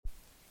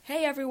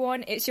Hey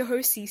everyone, it's your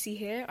host Cece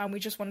here, and we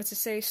just wanted to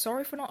say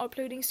sorry for not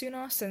uploading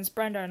sooner since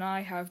Brenda and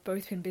I have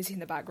both been busy in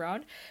the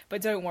background,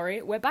 but don't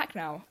worry, we're back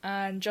now.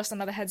 And just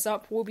another heads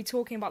up, we'll be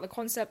talking about the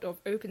concept of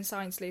open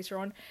science later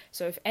on,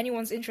 so if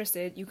anyone's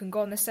interested, you can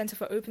go on the Centre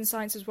for Open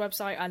Science's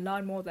website and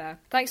learn more there.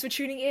 Thanks for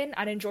tuning in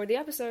and enjoy the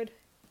episode.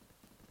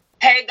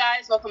 Hey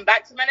guys, welcome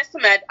back to Menace.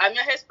 I'm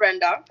your host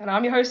Brenda. And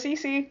I'm your host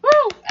Cece.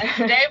 Woo! And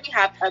today we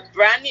have a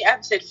brand new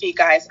episode for you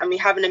guys, and we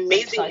have an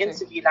amazing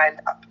interview lined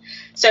up.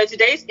 So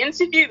today's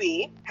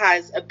interviewee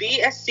has a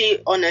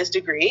BSc Honours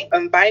degree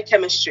in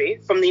biochemistry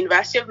from the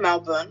University of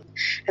Melbourne,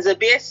 has a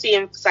BSc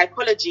in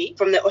psychology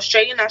from the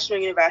Australian National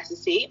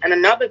University, and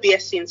another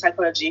BSc in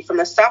psychology from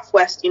the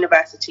Southwest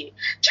University,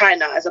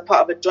 China, as a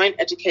part of a joint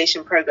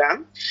education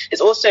program.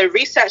 Is also a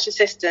research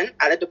assistant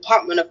at the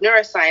Department of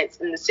Neuroscience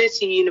in the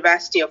City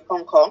University of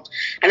Hong Kong,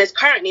 and is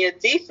currently a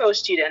DPhil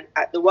student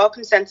at the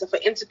Wellcome Centre for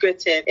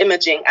Integrative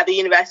Imaging at the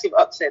University of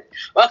Oxford.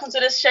 Welcome to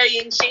the show,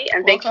 Yingshi,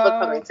 and thank you for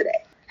coming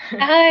today.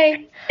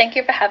 Hi, thank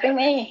you for having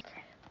me.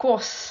 Of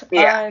course.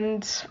 Yeah.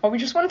 And we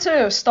just wanted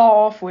to start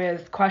off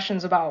with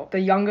questions about the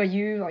younger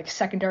you, like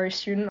secondary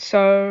student.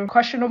 So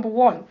question number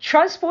one,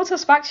 transport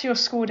us back to your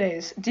school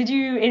days. Did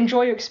you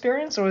enjoy your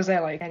experience, or was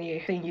there like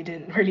anything you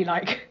didn't really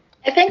like?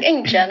 I think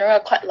in general I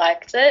quite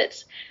liked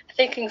it. I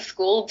think in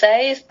school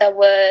days there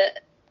were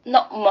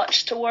not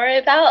much to worry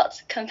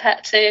about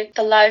compared to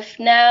the life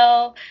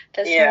now.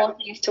 There's more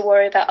things to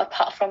worry about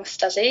apart from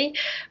study.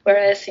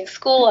 Whereas in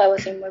school, I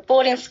was in my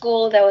boarding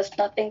school, there was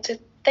nothing to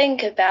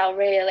think about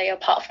really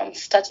apart from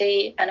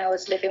study, and I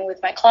was living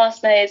with my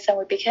classmates and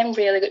we became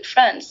really good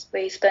friends.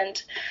 We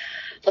spent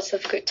lots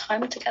of good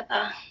time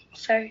together.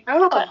 So I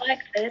quite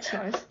liked it.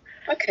 Nice.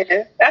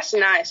 Okay, that's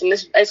nice. And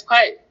it's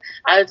quite,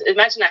 I would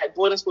imagine that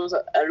boarding school is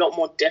a lot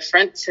more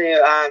different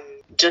to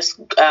just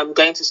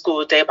going to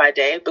school day by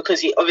day,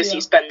 because you obviously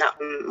spend that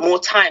more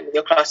time with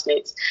your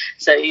classmates,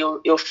 so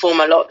you'll form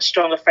a lot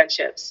stronger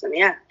friendships. And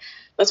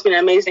that's been an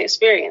amazing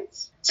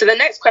experience. So the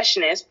next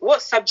question is,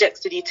 what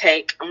subjects did you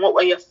take and what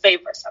were your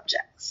favorite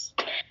subjects?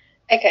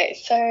 Okay,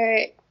 so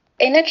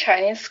in a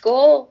Chinese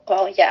school,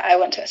 I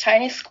went to a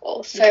Chinese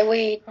school, so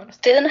we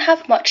didn't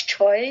have much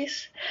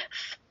choice.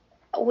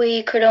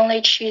 We could only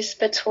choose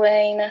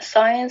between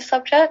science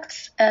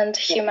subjects and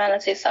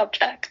humanities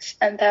subjects.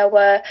 And there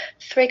were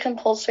 3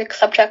 compulsory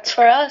subjects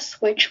for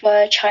us, which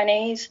were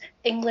Chinese,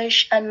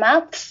 English, and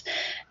maths.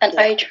 And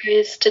I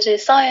chose to do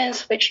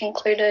science, which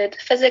included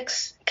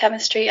physics,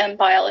 chemistry, and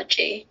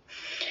biology.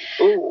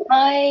 Ooh.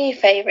 My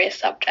favorite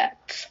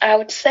subjects, I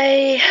would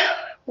say,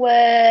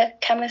 were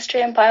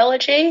chemistry and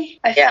biology.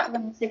 I found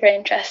them super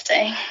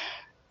interesting.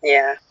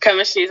 Yeah,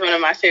 chemistry is one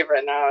of my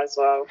favorite now as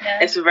well.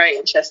 Yeah. It's a very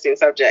interesting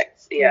subject.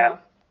 Yeah.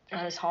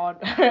 And it's hard.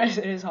 It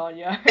is hard,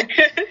 yeah.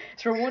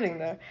 It's rewarding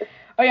though.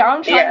 Oh yeah,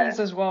 I'm Chinese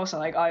as well, so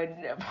like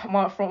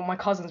from my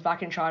cousins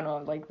back in China,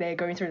 like they're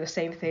going through the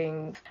same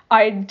thing.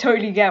 I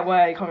totally get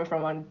where you're coming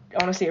from, and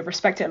honestly I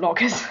respect it a lot,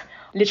 because I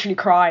literally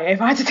cry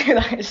if I had to do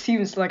that. It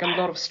seems like a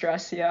lot of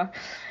stress, yeah.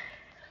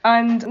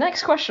 And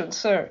next question,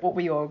 so what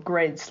were your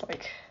grades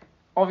like?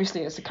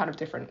 Obviously, it's kind of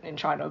different in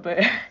China,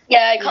 but...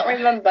 Yeah, I can't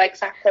remember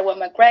exactly what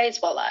my grades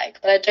were like,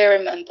 but I do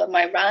remember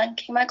my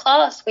rank in my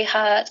class. We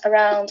had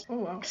around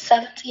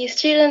 70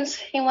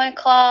 students in my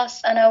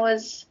class, and I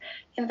was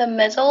in the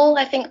middle,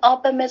 I think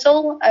upper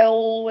middle. I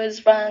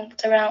always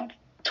ranked around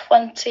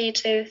 20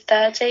 to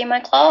 30 in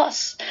my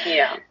class.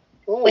 Yeah.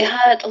 Ooh. We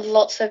had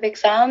lots of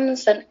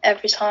exams, and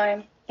every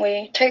time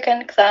we took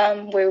an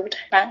exam, we would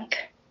rank.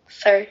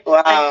 So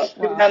I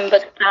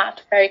remembered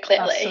that very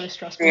clearly. That's so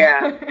stressful.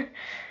 Yeah.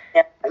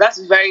 Yeah, that's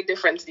very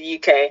different to the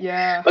UK.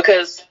 Yeah.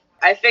 Because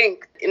I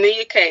think in the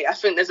UK, I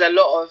think there's a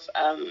lot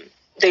of,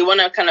 they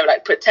want to kind of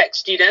like protect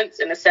students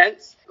in a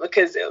sense,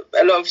 because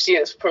a lot of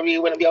students probably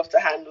wouldn't be able to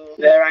handle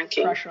their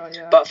ranking. Pressure,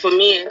 yeah. But for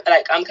me,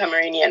 like I'm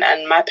Cameroonian,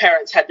 and my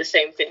parents had the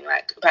same thing.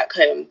 Like back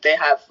home, they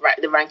have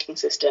the ranking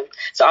system.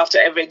 So after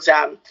every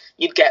exam,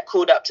 you'd get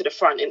called up to the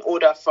front in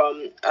order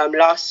from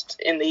last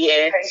in the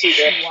year to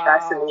the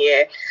last in the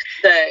year.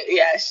 So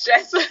yeah,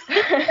 stressful.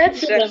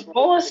 That's even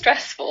more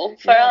stressful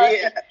for us.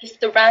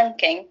 Just the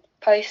ranking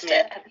posted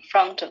at the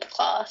front of the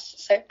class,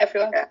 so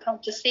everyone could come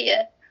to see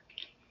it.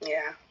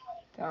 Yeah.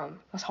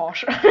 That's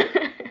harsh.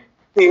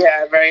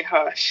 Yeah, very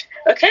harsh.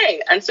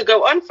 Okay, and to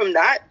go on from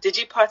that, did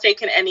you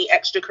partake in any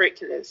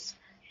extracurriculars?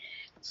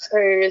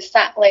 So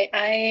sadly,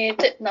 I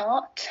did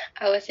not.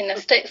 I was in a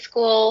state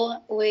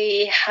school.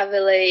 We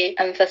heavily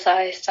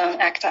emphasized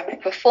on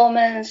academic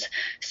performance,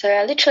 so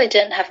I literally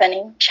didn't have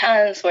any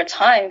chance or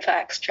time for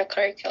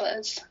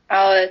extracurriculars.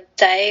 Our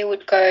day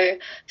would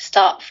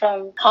start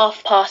from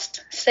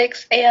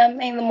 6:30 a.m.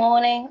 in the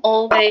morning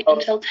all the way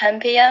until 10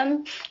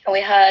 p.m. And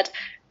we had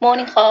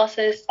morning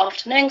classes,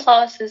 afternoon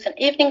classes, and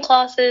evening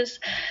classes.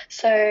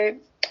 So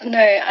no,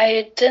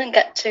 I didn't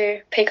get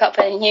to pick up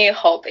a new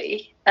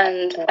hobby.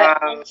 And I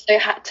also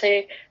had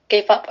to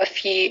give up a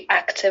few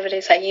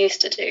activities I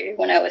used to do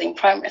when I was in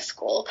primary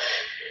school.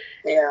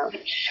 Yeah.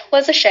 Which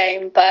was a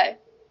shame, but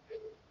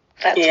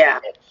that's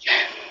what it is.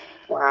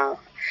 Wow.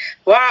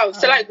 Wow.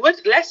 So like,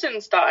 would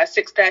lessons start at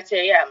 6:30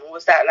 a.m.? Or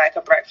was that like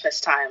a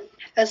breakfast time?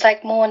 It was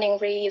like morning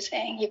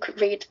reading. You could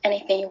read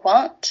anything you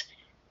want.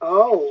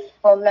 Oh.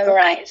 Or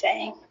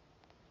memorizing.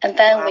 And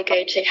then we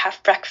go to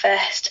have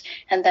breakfast,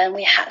 and then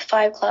we had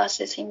 5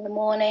 classes in the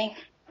morning.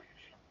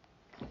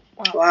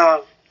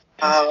 Wow.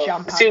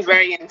 It seems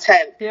very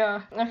intense.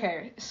 Yeah.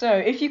 Okay. So,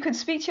 if you could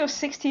speak to your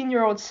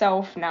 16-year-old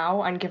self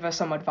now and give her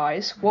some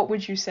advice, what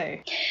would you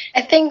say?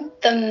 I think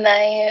the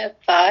main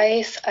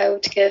advice I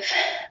would give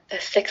the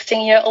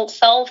 16-year-old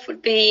self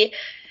would be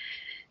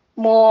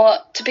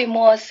to be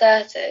more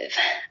assertive.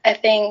 I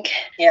think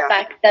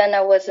back then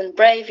I wasn't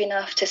brave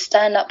enough to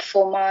stand up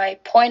for my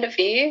point of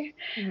view,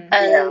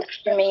 and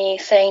for me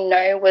saying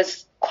no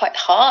was quite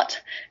hard.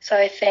 So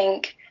I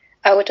think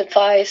I would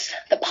advise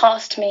the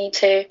past me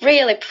to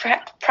really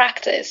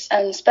practice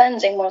and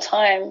spending more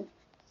time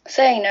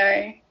saying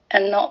no,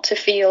 and not to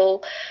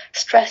feel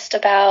stressed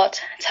about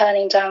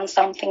turning down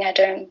something I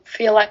don't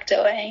feel like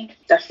doing.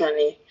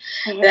 Definitely.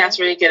 That's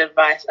really good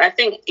advice. I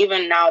think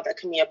even now that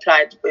can be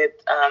applied with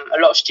a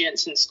lot of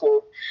students in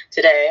school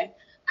today,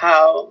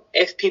 how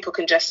if people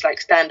can just like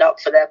stand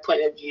up for their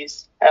point of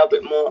views a little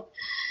bit more,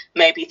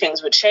 maybe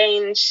things would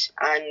change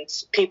and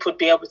people would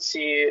be able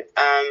to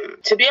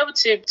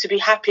be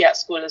happy at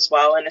school as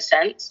well, in a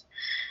sense,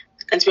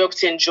 and to be able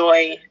to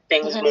enjoy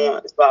things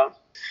more as well.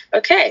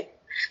 Okay.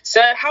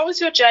 So how was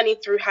your journey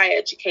through higher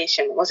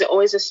education? Was it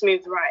always a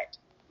smooth ride?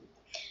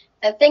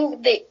 I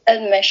think the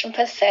admission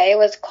per se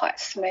was quite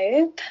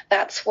smooth.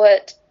 That's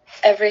what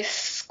every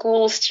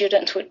school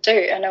student would do,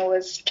 and I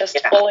was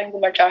just following the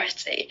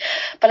majority.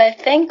 But I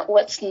think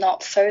what's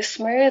not so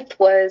smooth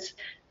was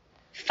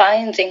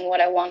finding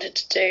what I wanted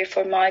to do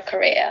for my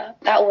career.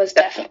 That was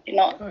definitely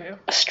not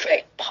a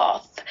straight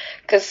path,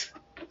 because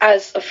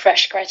as a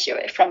fresh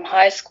graduate from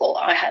high school,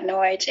 I had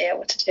no idea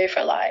what to do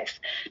for life.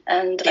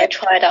 And I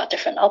tried out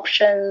different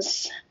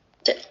options,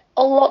 did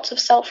a lot of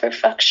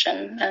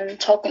self-reflection and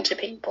talking to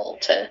people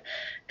to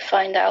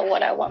find out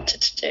what I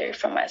wanted to do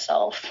for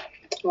myself.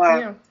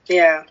 Wow.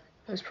 Yeah.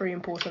 That's pretty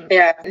important.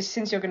 Yeah.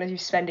 Since you're going to be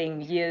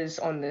spending years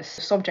on this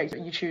subject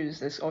that you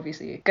choose, it's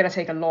obviously going to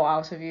take a lot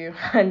out of you.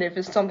 And if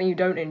it's something you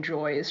don't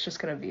enjoy, it's just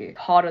going to be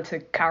harder to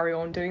carry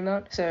on doing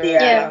that. So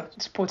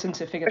it's important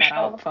to figure that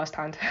out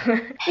firsthand.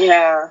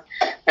 Yeah.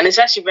 And it's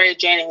actually very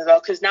draining as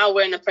well, because now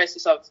we're in the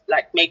process of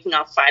like making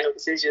our final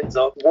decisions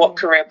of what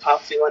career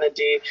path we want to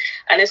do.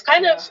 And it's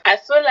kind of, I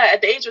feel like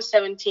at the age of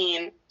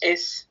 17,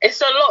 it's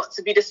a lot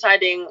to be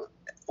deciding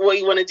what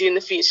you want to do in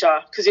the future,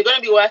 because you're going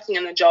to be working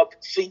in a job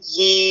for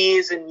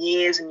years and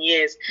years and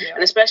years.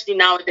 And especially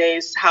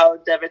nowadays, how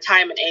the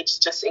retirement age is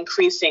just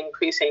increasing.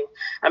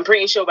 I'm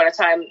pretty sure by the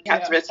time you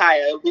have to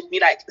retire, we'd be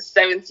like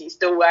 70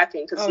 still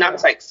working, because now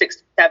it's like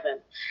 67.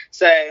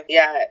 So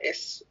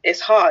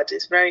it's hard.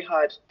 It's very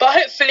hard. But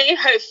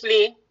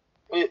hopefully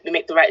we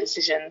make the right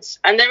decisions.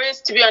 And there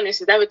is, to be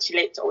honest, it's never too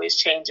late to always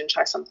change and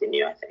try something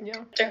new, I think.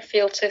 Yeah. Don't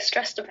feel too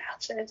stressed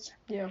about it.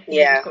 Yeah.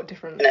 It's got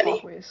different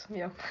pathways.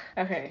 Yeah.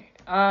 Okay.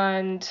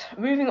 And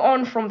moving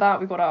on from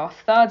that, we've got our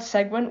third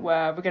segment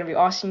where we're going to be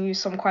asking you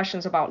some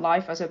questions about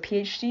life as a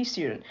PhD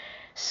student.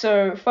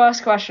 So,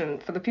 first question,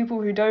 for the people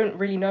who don't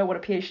really know what a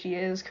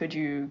PhD is, could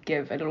you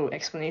give a little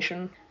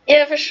explanation?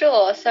 Yeah, for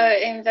sure. So,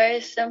 in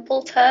very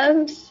simple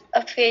terms,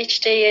 a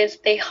PhD is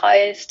the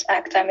highest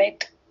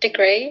academic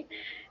degree.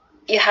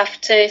 You have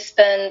to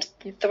spend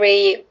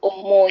 3 or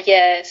more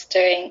years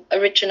doing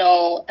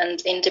original and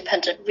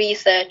independent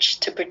research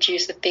to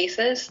produce a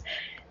thesis.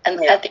 And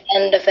at the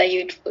end of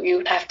it,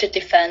 you'd have to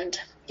defend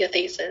your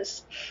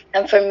thesis.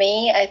 And for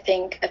me, I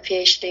think a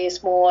PhD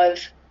is more of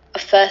a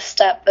first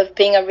step of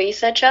being a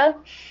researcher.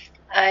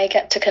 I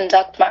get to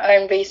conduct my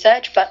own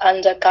research, but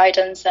under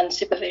guidance and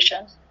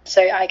supervision.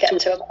 So I get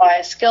to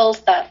acquire skills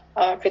that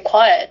are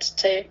required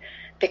to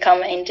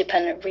become an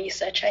independent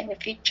researcher in the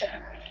future.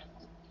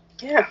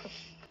 Yeah,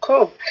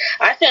 cool.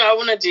 I think I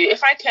want to do,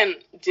 if I can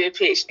do a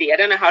PhD, I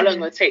don't know how long it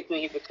will take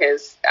me,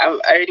 because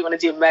I really want to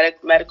do a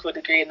medical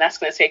degree, and that's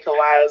going to take a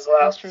while as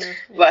well. That's true.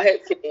 Yeah. But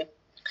hopefully,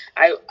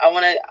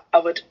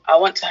 I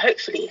want to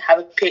hopefully have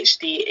a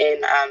PhD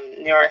in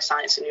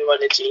neuroscience and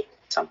neurology,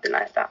 something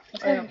like that.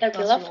 That'd be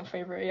lovely. That's my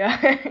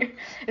favourite,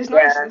 It's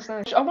nice. It's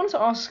nice. I wanted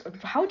to ask,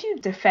 how do you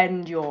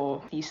defend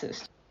your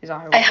thesis? Is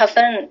that how I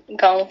haven't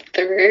gone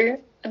through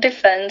a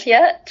defense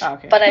yet,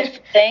 but I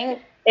think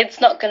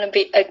it's not going to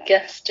be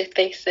against the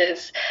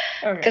thesis,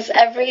 because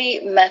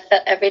every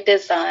method, every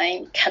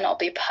design cannot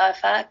be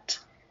perfect.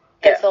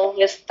 There's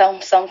always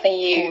something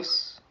you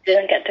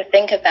didn't get to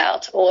think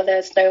about, or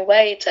there's no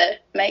way to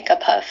make a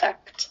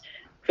perfect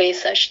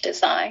research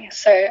design.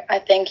 So I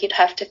think you'd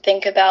have to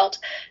think about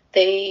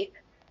the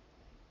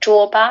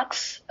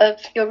drawbacks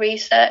of your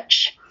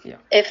research,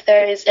 if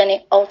there is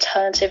any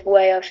alternative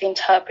way of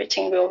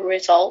interpreting your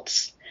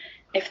results,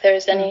 if there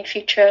is any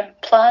future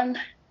plan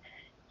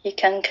you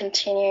can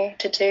continue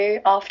to do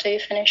after you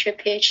finish your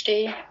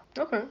PhD.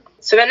 Okay.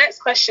 So the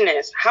next question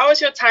is, how has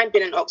your time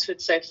been in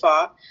Oxford so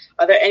far?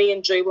 Are there any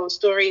enjoyable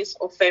stories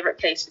or favourite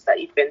places that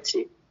you've been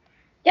to?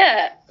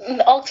 Yeah,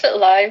 Oxford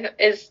life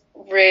is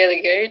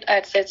really good.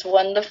 I'd say it's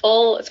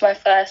wonderful. It's my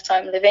first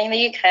time living in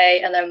the UK,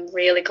 and I'm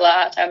really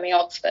glad I'm in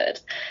Oxford.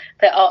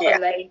 There are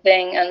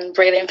amazing and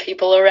brilliant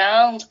people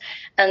around,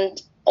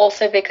 and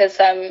also because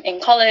I'm in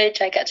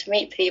college, I get to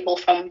meet people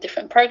from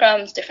different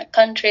programs, different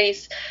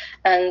countries,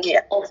 and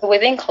also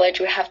within college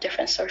we have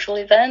different social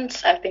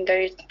events. I've been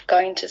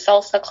going to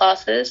salsa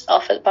classes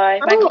offered by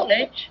my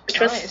college, which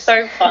was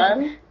so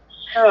fun.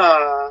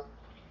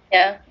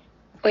 Yeah,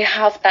 we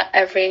have that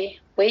every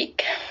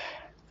week.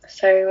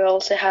 So we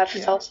also have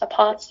salsa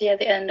party at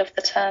the end of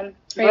the term.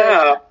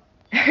 Wow.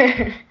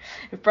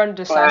 If Brenda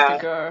decides to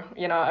go,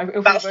 you know, if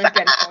we both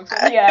get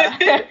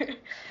involved,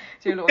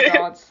 do a little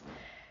dance.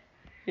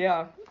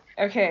 Yeah.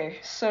 Okay,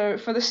 so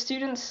for the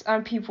students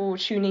and people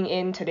tuning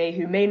in today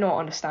who may not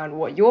understand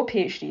what your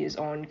PhD is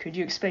on, could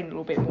you explain a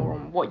little bit more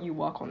on what you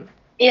work on?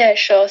 Yeah,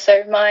 sure.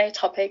 So my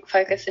topic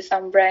focuses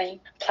on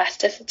brain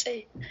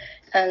plasticity,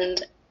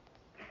 and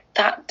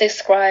that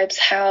describes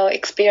how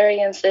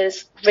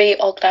experiences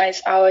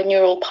reorganize our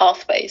neural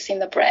pathways in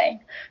the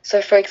brain.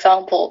 So, for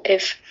example,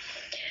 if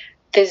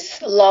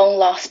these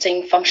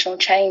long-lasting functional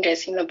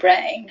changes in the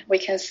brain, we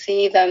can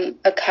see them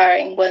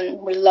occurring when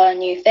we learn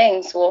new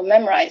things or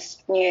memorize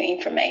new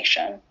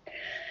information.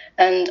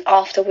 And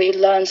after we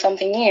learn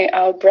something new,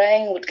 our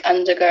brain would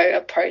undergo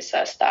a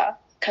process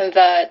that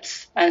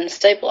converts and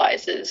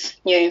stabilizes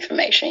new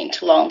information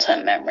into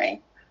long-term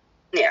memory.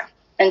 Yeah.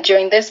 And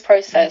during this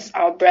process,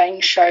 our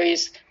brain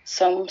shows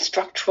some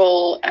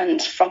structural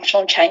and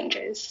functional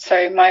changes.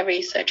 So my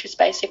research is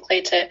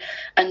basically to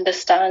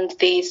understand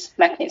these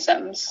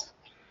mechanisms.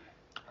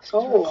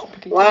 Oh,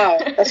 wow.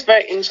 That's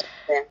very interesting.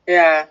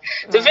 Yeah.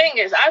 The thing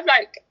is,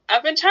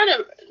 I've been trying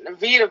to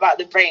read about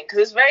the brain because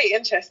it's very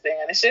interesting,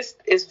 and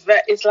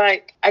it's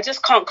like I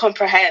just can't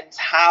comprehend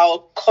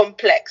how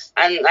complex,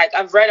 and like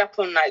I've read up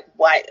on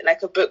why,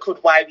 like a book called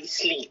Why We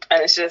Sleep,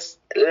 and it's just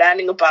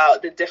learning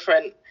about the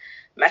different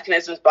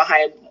mechanisms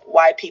behind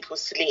why people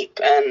sleep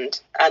and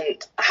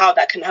how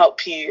that can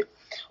help you,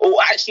 or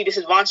actually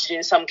disadvantage you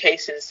in some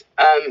cases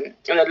in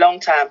the long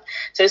term.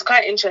 So it's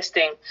quite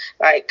interesting,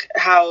 like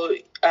how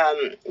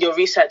you're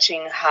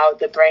researching how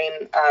the brain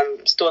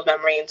stores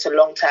memory into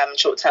long term and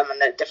short term,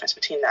 and the difference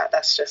between that.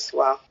 That's just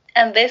wow.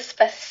 And this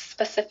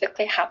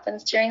specifically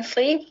happens during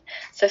sleep.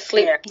 So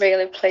sleep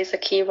really plays a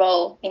key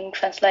role in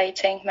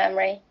translating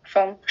memory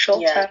from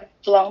short term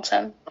to long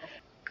term.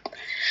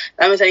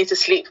 That means I need to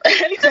sleep.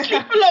 I need to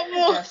sleep a lot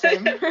more. Yeah,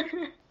 same.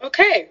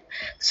 Okay,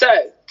 so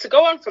to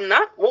go on from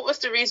that, what was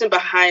the reason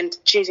behind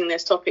choosing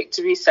this topic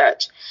to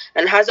research?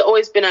 And has it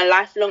always been a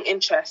lifelong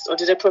interest, or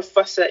did a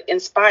professor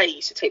inspire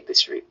you to take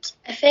this route?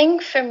 I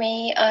think for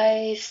me,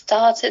 I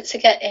started to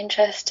get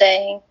interested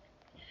in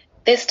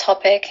this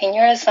topic in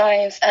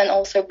neuroscience and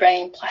also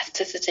brain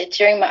plasticity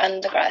during my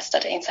undergrad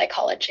study in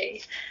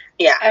psychology.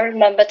 Yeah. I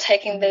remember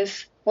taking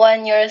this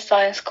one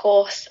neuroscience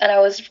course, and I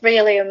was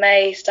really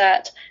amazed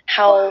at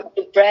how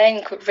the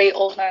brain could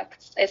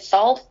reorganize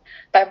itself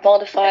by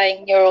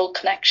modifying neural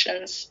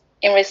connections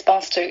in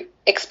response to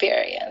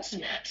experience.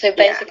 Yeah. So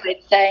basically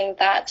it's saying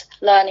that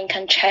learning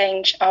can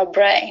change our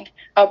brain.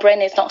 Our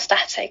brain is not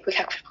static. We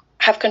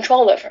have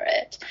control over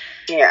it.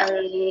 Yeah.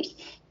 And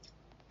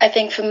I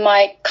think for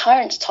my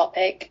current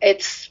topic,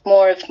 it's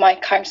more of my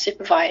current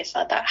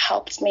supervisor that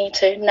helps me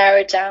to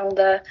narrow down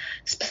the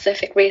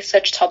specific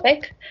research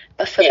topic.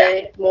 But for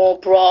the more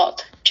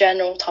broad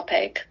general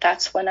topic,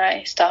 that's when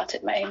I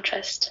started my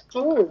interest.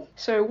 Ooh.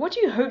 So what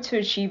do you hope to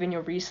achieve in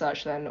your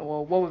research then,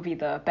 or what would be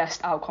the best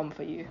outcome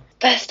for you?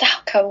 Best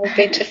outcome would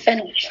be to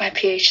finish my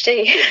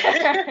PhD.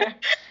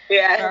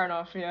 Yeah. Fair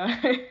enough, yeah.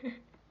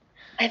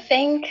 I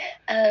think,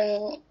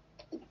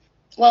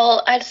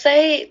 I'd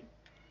say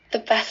the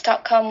best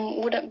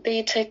outcome wouldn't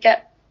be to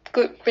get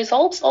good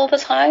results all the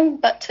time,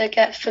 but to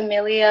get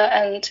familiar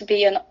and to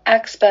be an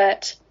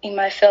expert in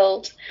my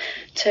field,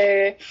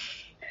 to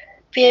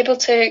be able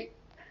to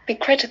be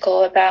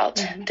critical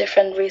about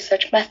different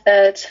research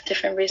methods,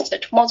 different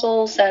research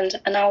models and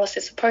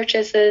analysis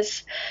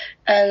approaches,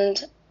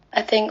 and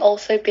I think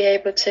also be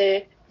able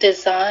to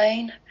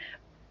design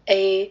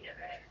a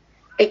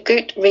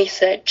good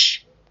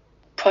research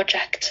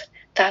project.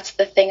 That's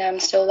the thing I'm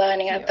still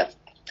learning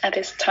at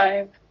this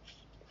time.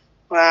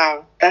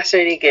 Wow, that's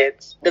really good.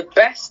 The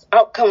best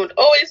outcome would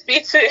always be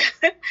to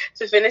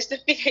finish the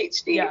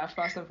PhD. Yeah,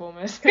 first and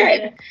foremost.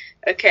 Great.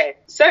 Okay,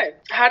 so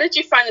how did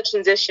you find the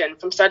transition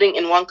from studying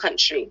in one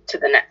country to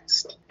the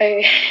next?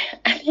 I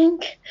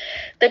think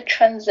the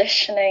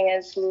transitioning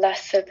is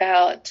less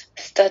about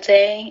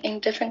studying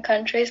in different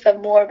countries,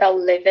 but more about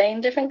living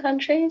in different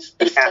countries.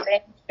 The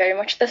studying is very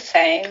much the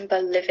same,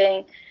 but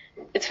living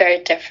is very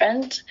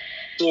different.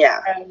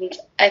 Yeah. And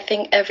I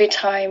think every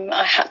time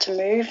I had to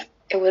move,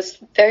 it was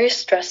very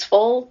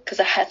stressful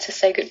because I had to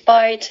say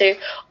goodbye to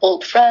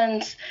old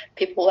friends,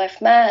 people I've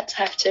met.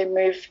 I have to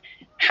move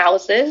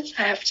houses.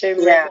 I have to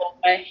move all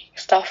my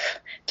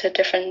stuff to a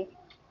different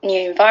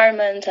new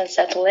environment and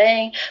settle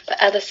in.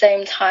 But at the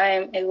same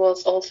time, it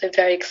was also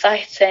very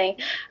exciting.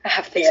 I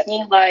have this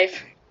new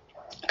life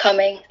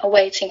coming,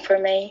 awaiting for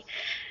me.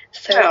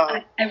 So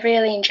I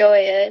really enjoy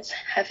it,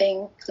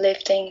 having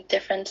lived in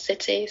different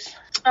cities.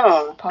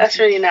 Oh, that's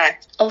really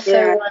nice.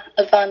 Also, one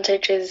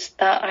advantage is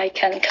that I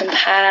can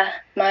compare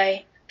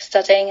my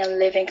studying and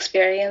living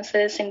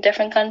experiences in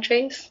different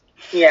countries.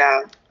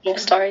 Yeah. More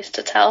stories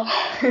to tell.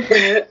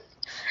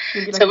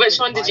 So which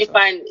one did you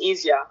find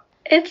easier?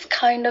 It's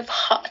kind of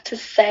hard to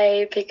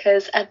say,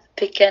 because at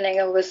the beginning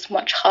it was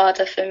much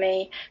harder for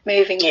me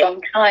moving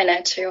from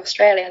China to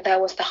Australia. That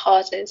was the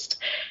hardest.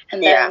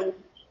 And then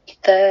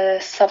the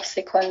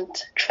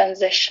subsequent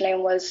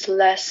transitioning was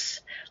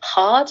less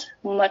hard,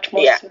 much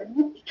more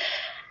smooth.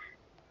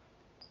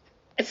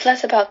 It's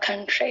less about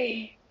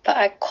country, but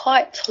I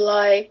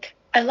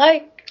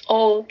like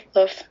all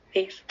of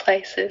these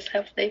places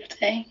I've lived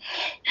in.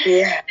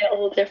 Yeah. They're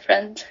all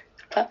different,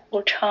 but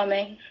all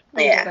charming.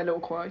 Yeah. Their little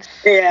quirks.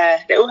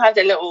 Yeah, they all have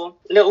their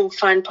little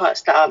fine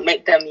parts that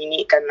make them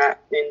unique and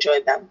that we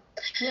enjoy them.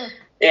 Yeah.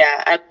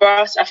 Yeah, and for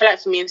us, I feel like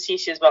for me and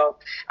Cece as well,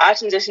 our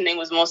transitioning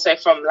was more so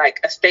from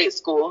like a state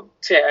school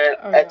to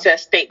a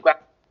state grammar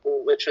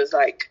school, which was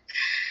like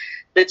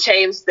the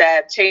change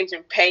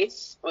in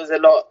pace was a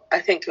lot.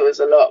 I think it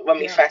was a lot when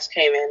we first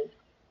came in.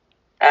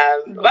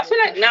 But I feel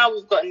like now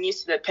we've gotten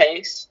used to the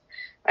pace.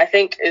 I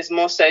think it's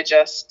more so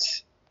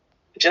just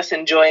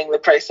enjoying the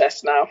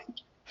process now.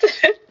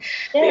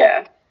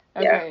 Yeah.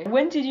 Okay.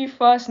 When did you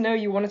first know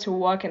you wanted to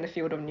work in the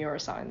field of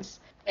neuroscience?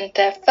 In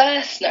the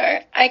first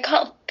note, I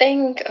can't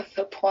think of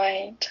a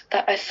point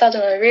that I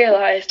suddenly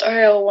realized,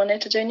 I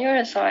wanted to do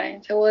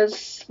neuroscience. It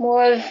was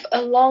more of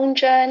a long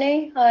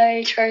journey.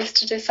 I chose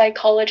to do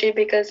psychology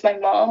because my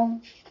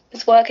mom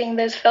is working in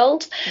this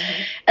field.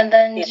 Mm-hmm. And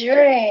then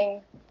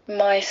during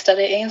my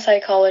study in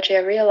psychology,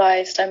 I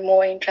realized I'm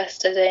more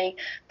interested in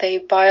the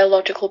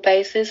biological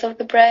basis of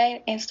the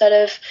brain instead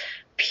of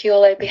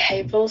purely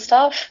behavioral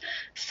stuff.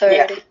 So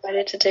I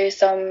decided to do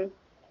some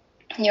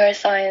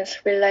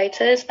neuroscience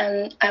related,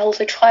 and I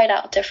also tried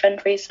out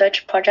different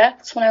research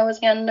projects when I was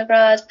in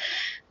undergrad.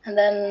 And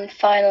then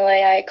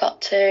finally I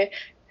got to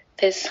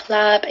this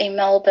lab in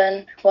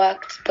Melbourne,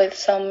 worked with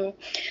some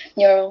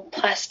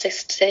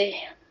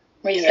neuroplasticity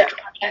research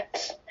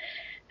projects.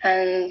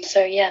 And so,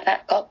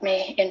 that got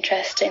me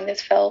interested in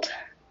this field.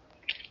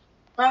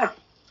 Wow.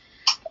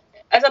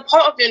 As a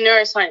part of your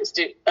neuroscience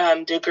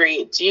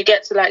degree, do you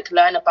get to like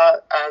learn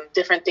about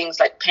different things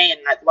like pain,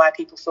 like why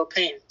people feel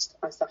pain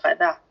and stuff like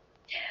that?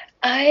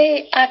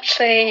 I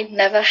actually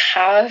never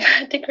have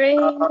a degree in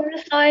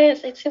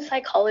neuroscience. It's in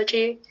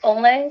psychology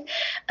only.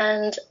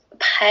 And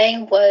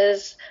pain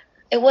was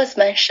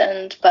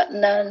mentioned, but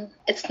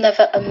it's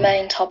never a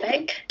main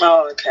topic.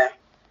 Oh, okay.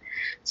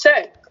 So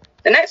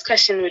the next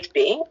question would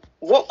be,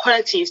 what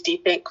qualities do you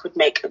think would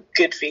make a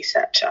good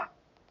researcher?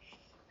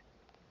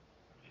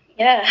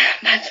 Yeah,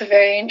 that's a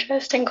very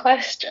interesting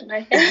question,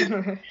 I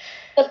think.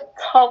 The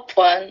top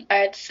one,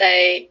 I'd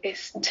say,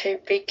 is to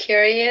be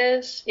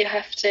curious. You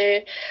have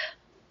to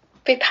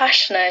be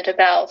passionate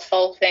about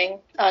solving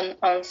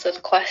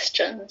unanswered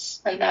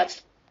questions, and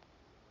that's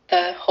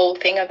the whole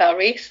thing about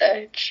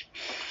research.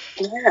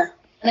 Yeah.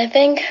 And I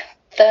think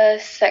the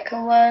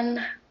second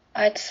one,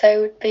 I'd say,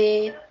 would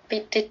be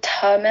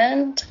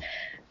determined.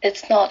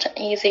 It's not an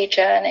easy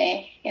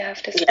journey. You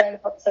have to spend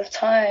lots of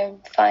time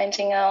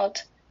finding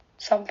out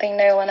something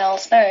no one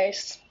else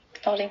knows,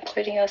 not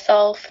including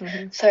yourself.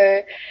 Mm-hmm.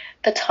 So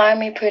the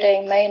time you put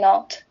in may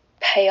not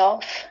pay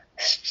off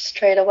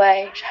straight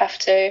away. You have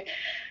to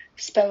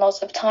spend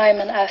lots of time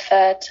and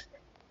effort,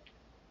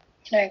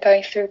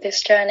 going through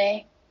this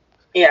journey.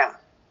 Yeah.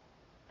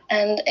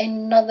 And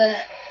another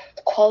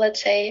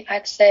quality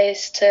I'd say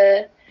is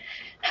to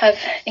have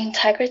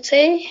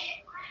integrity.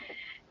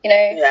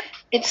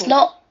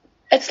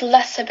 It's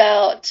less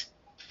about,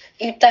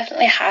 you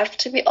definitely have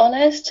to be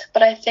honest,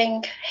 but I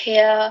think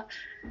here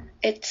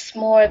it's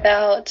more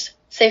about,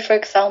 say, for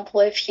example,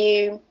 if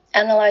you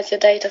analyze your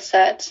data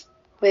set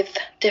with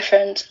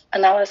different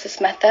analysis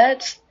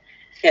methods,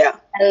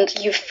 and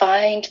you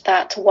find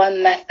that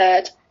one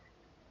method,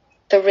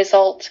 the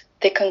result,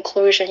 the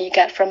conclusion you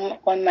get from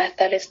one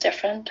method is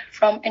different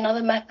from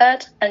another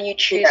method, and you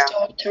choose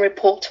to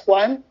report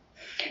one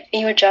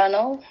in your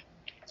journal,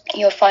 in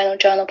your final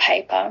journal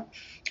paper,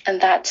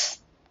 and that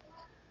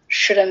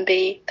shouldn't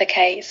be the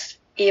case,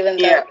 even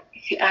though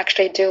if you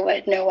actually do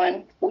it, no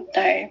one would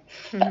know.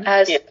 Mm-hmm. But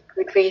as a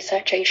good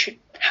researcher, you should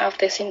have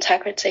this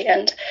integrity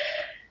and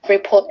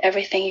report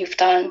everything you've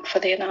done for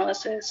the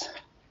analysis.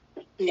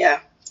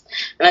 Yeah.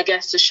 And I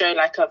guess to show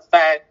like a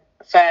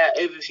fair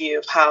overview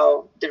of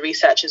how the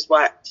research has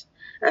worked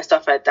and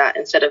stuff like that,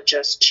 instead of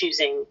just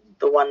choosing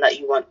the one that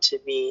you want to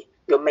be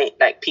your main,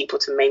 like people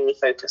to mainly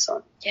focus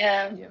on.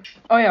 Yeah.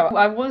 Oh yeah,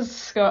 I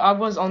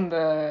was on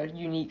the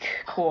unique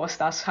course.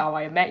 That's how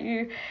I met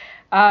you.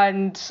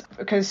 And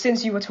because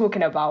since you were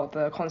talking about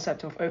the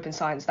concept of open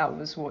science, that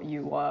was what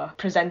you were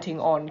presenting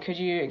on. Could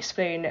you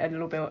explain a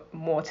little bit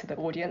more to the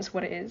audience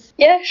what it is?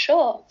 Yeah,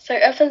 sure. So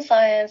open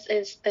science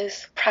is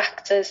this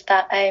practice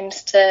that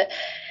aims to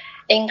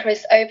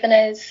increase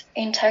openness,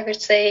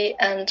 integrity,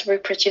 and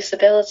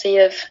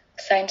reproducibility of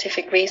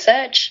scientific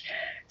research.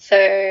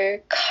 So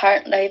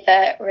currently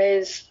there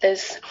is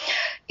this,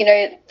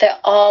 there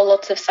are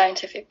lots of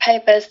scientific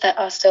papers that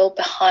are still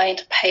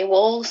behind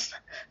paywalls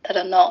that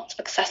are not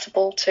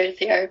accessible to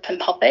the open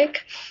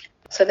public.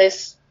 So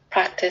this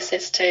practice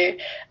is to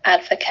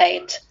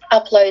advocate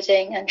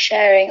uploading and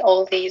sharing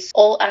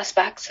all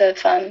aspects of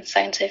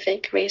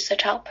scientific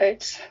research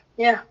outputs.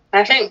 Yeah,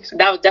 I think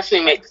that would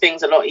definitely make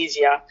things a lot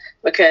easier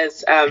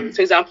because,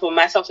 for example,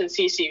 myself and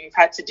Cece, we've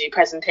had to do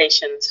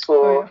presentations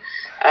for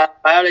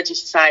Biology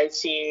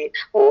Society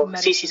or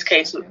Cece's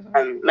case,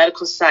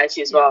 Medical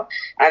Society as well.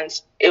 And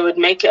it would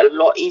make it a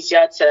lot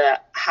easier to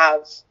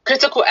have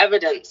critical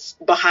evidence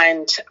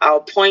behind our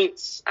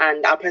points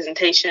and our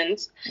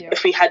presentations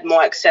if we had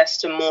more access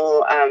to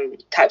more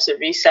types of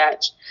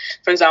research.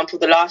 For example,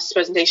 the last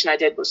presentation I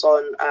did was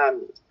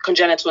on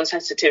congenital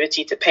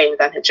insensitivity to pain with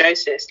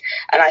anhidrosis,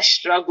 and I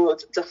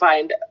struggled to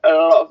find a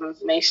lot of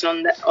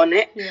information on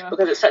it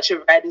because it's such a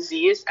rare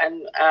disease,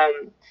 and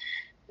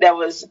there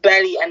was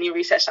barely any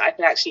research that I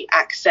could actually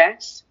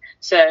access.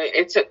 So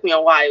it took me a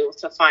while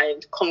to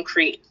find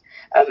concrete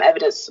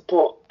evidence to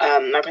support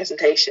my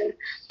presentation.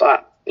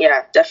 But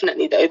yeah,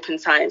 definitely the open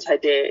science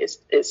idea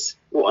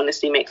will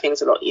honestly make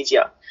things a lot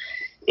easier,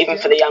 even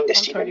for the younger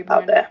students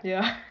out there.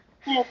 Yeah,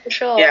 for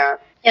sure. Yeah,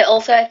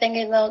 also I think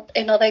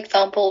another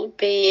example would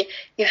be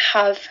you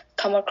have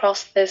come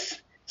across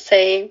this,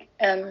 say,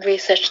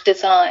 research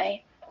design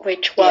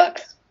which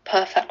works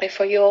perfectly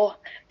for your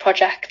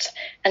project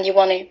and you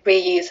want to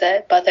reuse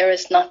it, but there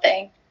is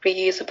nothing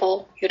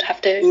reusable. You'd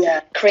have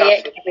to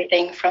create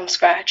everything from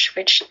scratch,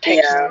 which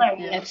takes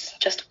time. It's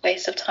just a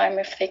waste of time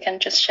if they can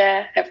just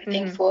share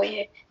everything for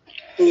you.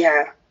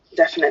 Yeah,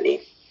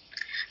 definitely.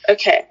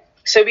 Okay.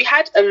 So we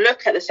had a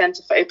look at the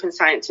Centre for Open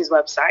Science's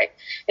website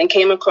and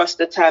came across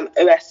the term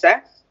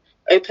OSF,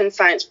 Open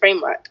Science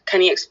Framework.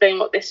 Can you explain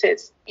what this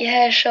is?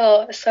 Yeah,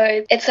 sure.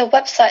 So it's a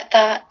website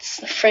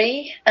that's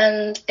free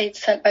and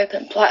it's an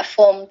open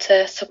platform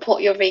to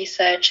support your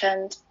research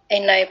and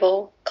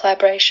enable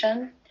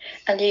collaboration.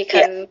 And you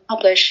can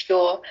publish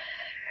your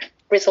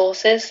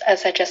resources,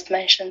 as I just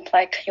mentioned,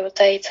 like your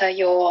data,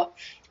 your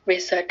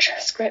research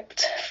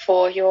script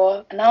for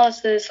your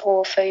analysis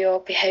or for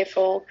your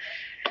behavioral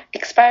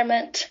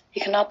experiment.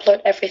 You can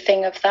upload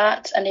everything of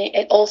that, and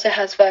it also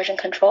has version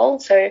control.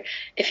 So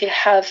if you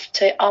have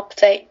to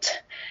update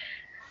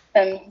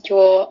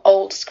your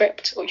old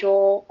script or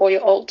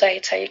your old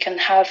data, you can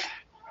have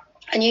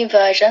a new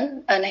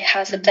version, and it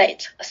has a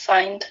date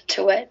assigned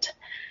to it,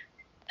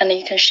 and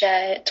you can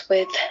share it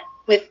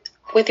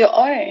with your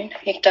own.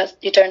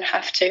 You don't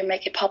have to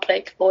make it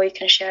public, or you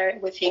can share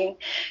it within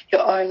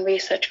your own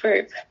research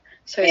group.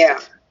 So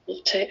it's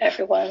to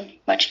everyone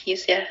much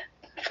easier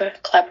for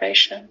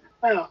collaboration.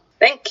 Wow,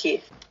 thank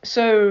you.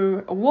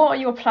 So what are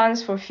your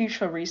plans for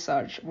future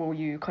research? Will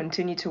you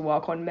continue to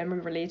work on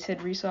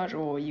memory-related research,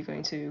 or are you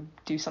going to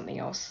do something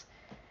else?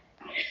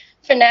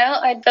 For now,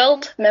 I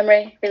built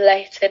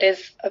memory-related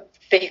is a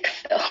big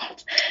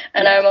field,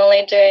 and I'm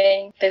only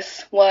doing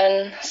this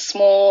one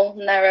small,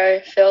 narrow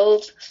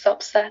field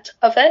subset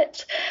of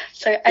it.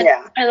 So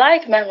I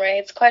like memory.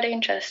 It's quite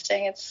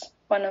interesting. It's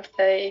one of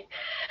the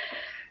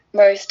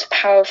most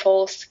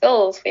powerful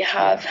skills we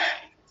have.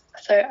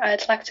 So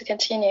I'd like to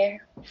continue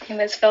in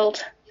this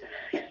field.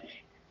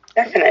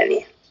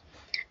 Definitely.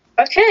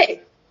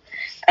 Okay.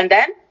 And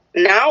then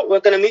now we're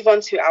going to move on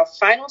to our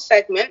final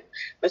segment,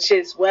 which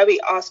is where we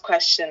ask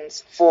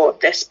questions for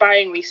the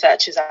aspiring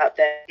researchers out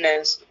there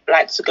who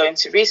like to go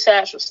into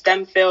research or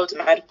STEM fields,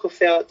 medical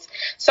fields.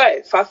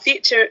 So for our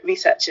future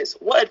researchers,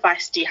 what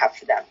advice do you have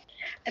for them?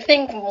 I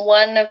think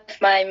one of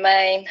my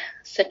main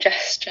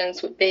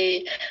suggestions would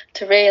be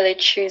to really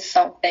choose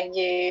something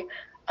you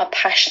are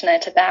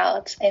passionate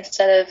about,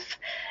 instead of,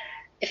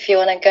 if you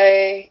want to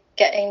go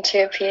get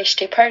into a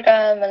PhD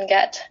program and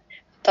get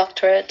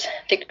doctorate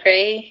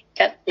degree,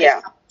 get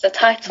the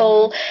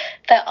title.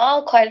 There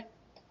are quite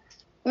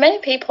many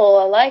people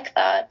are like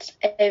that,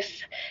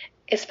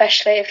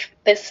 especially if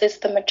this is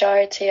the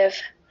majority of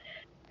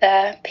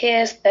their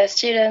peers, their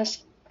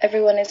students,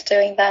 everyone is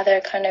doing that, they're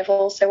kind of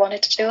also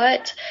wanted to do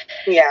it.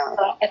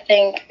 But I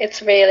think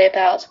it's really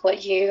about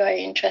what you are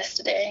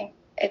interested in.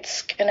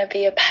 It's going to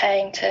be a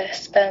pain to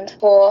spend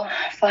 4,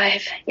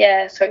 5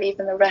 years or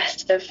even the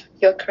rest of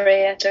your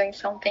career doing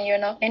something you're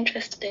not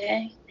interested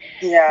in.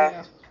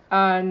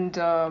 And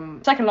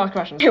second last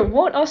question.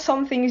 What are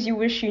some things you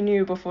wish you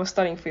knew before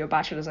studying for your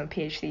bachelor's and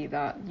PhD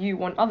that you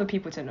want other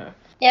people to know?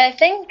 Yeah, I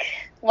think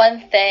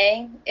one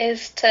thing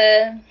is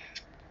that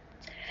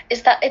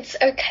it's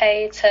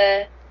okay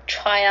to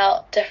try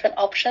out different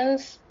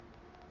options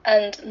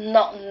and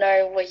not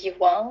know what you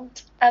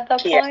want at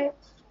that point.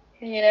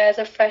 You know, as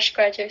a fresh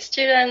graduate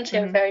student,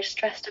 you're very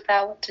stressed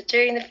about what to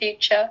do in the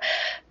future,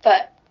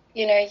 but,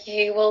 you know,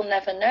 you will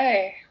never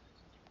know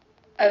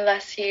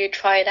unless you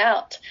try it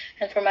out.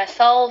 And for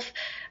myself,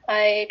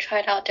 I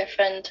tried out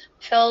different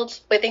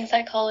fields within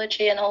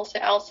psychology and also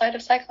outside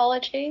of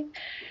psychology.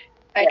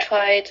 I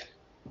tried,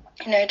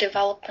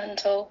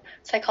 developmental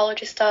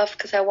psychology stuff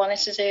because I wanted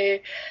to do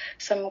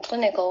some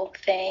clinical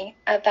thing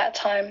at that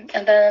time.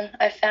 And then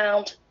I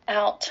found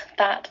out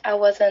that I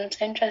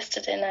wasn't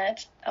interested in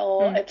it,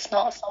 or it's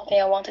not something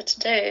I wanted to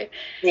do.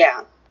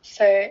 Yeah.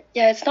 So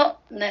yeah, it's not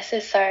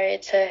necessary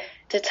to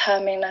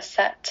determine a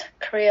set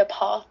career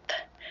path.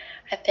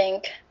 I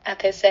think at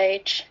this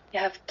age, you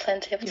have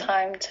plenty of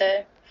time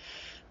to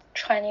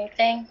try new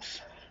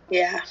things.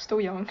 Yeah.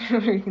 Still young.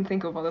 You can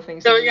think of other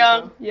things. Still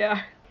young.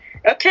 Yeah.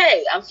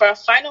 Okay, and for our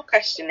final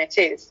question, it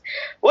is,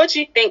 what do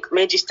you think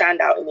made you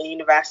stand out in the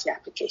university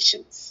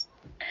applications?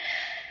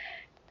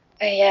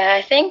 Yeah,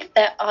 I think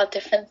there are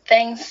different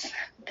things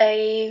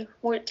they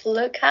would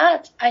look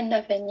at. I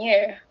never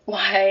knew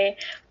why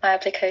my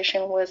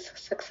application was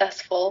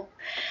successful.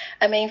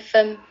 I mean,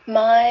 for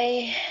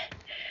my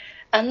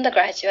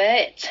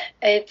undergraduate,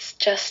 it's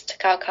just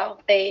Gaokao.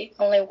 They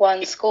only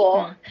one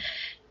score.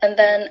 And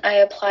then I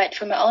applied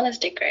for my honours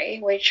degree,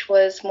 which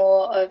was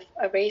more of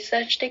a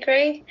research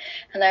degree.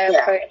 And I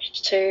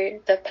approached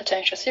to the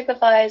potential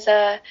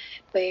supervisor.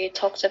 We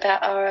talked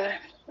about our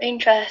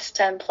interests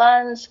and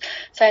plans.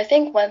 So I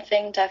think one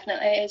thing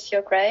definitely is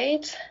your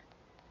grades.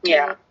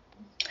 Yeah.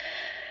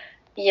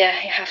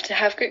 Yeah, you have to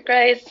have good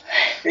grades.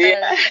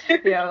 Yeah.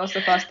 Yeah, that's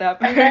the first step.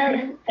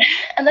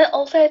 And then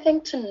also I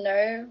think to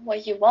know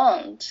what you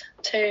want,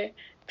 to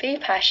be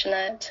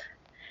passionate.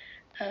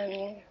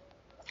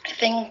 I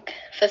think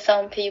for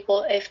some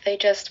people, if they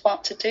just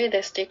want to do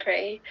this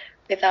degree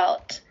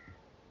without,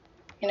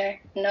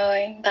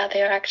 knowing that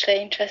they're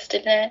actually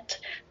interested in it,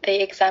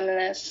 the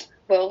examiners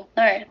will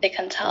know, they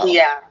can tell.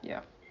 Yeah.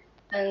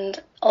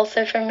 And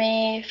also for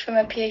me, for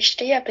my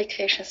PhD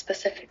application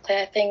specifically,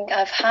 I think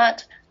I've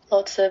had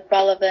lots of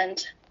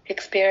relevant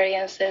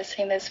experiences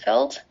in this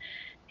field,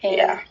 in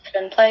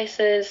different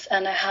places,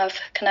 and I have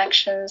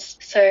connections.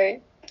 So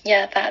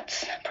yeah,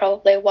 that's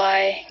probably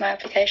why my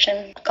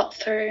application got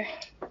through.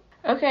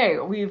 Okay,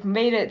 we've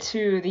made it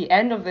to the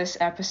end of this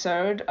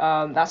episode.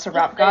 That's a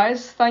wrap,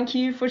 guys. Thank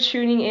you for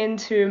tuning in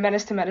to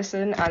Menace to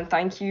Medicine, and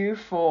thank you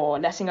for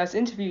letting us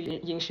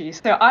interview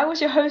Yingshi. So I was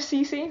your host,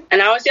 Cece.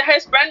 And I was your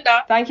host,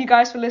 Brenda. Thank you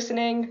guys for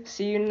listening.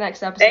 See you in the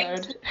next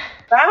episode. Thanks.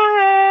 Bye.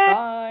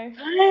 Bye.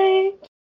 Bye.